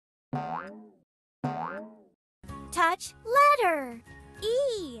Touch letter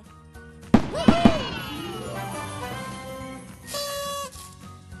E.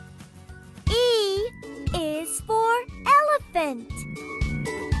 E is for elephant.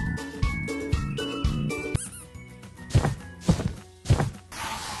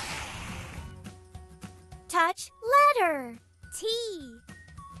 Touch letter T.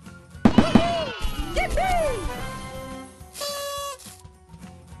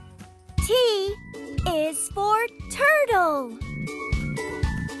 T is for turtle.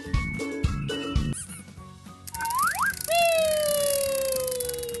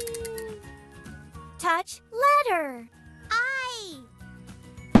 Touch letter I.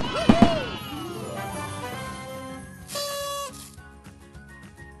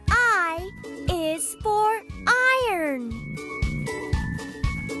 I is for iron.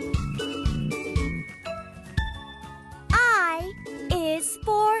 I is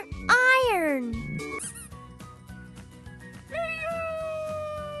for iron.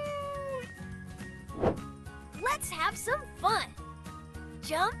 Let's have some fun.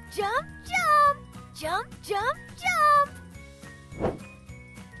 Jump, jump, jump. Jump, jump, jump.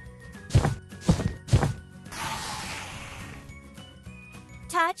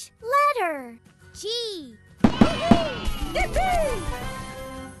 Touch letter G.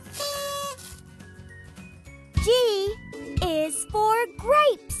 G is for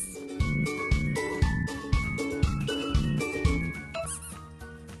grapes.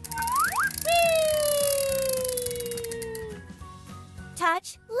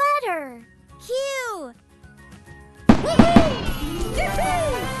 Touch letter Q.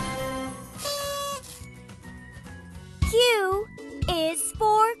 Q is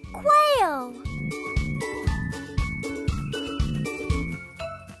for quail.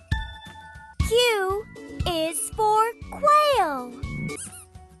 Q is for quail.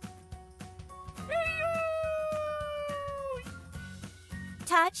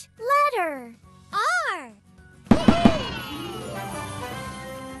 Touch letter R.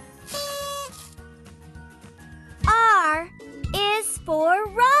 R is for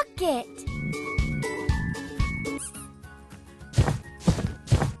rocket.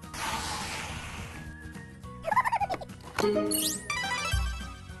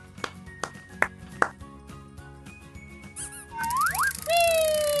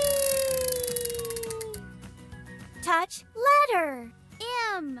 Touch letter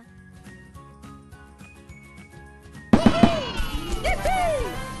M.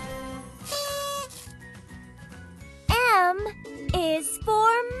 M is for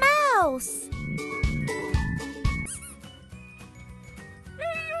mouse.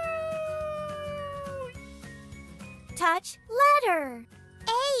 Touch letter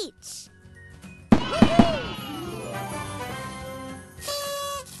H.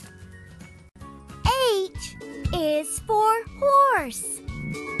 H is for horse.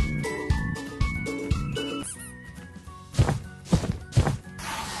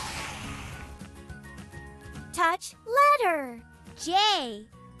 Touch letter J.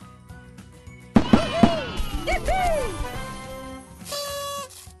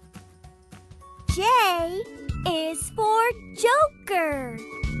 J is for joker.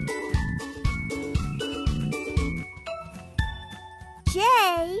 J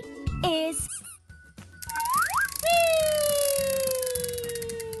is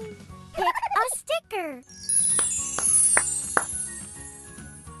pick a sticker.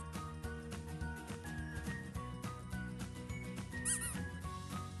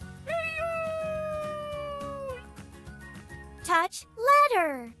 Touch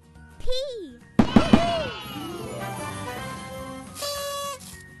letter P.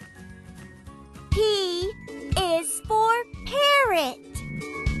 P is for parrot.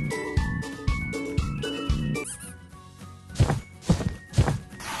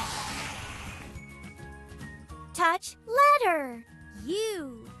 Touch letter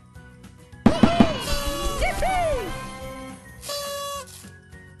U.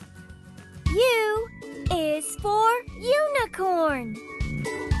 U is for unicorn.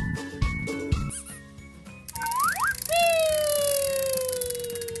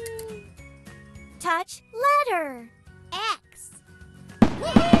 Touch letter X.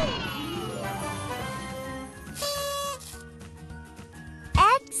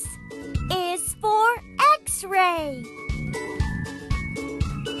 X is for X-ray.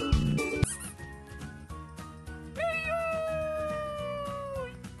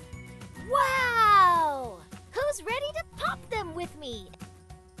 Wow! Who's ready to pop them with me?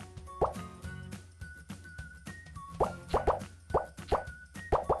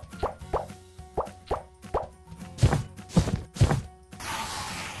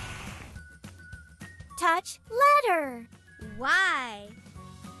 Touch letter. Y.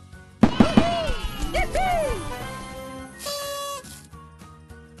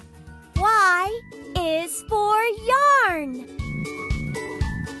 Y is for yarn.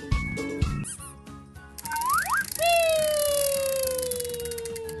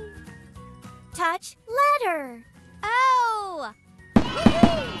 Touch letter. O.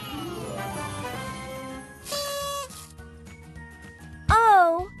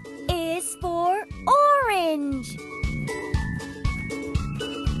 O is for orange.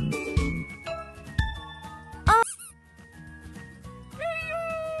 O.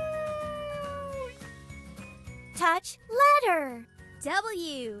 Touch letter.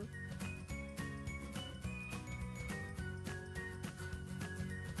 W.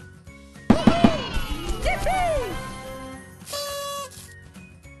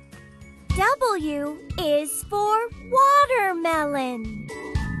 W is for watermelon.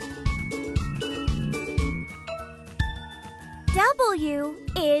 W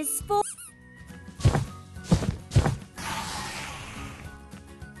is for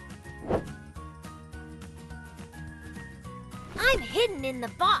I'm hidden in the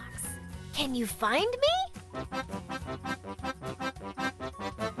box. Can you find me?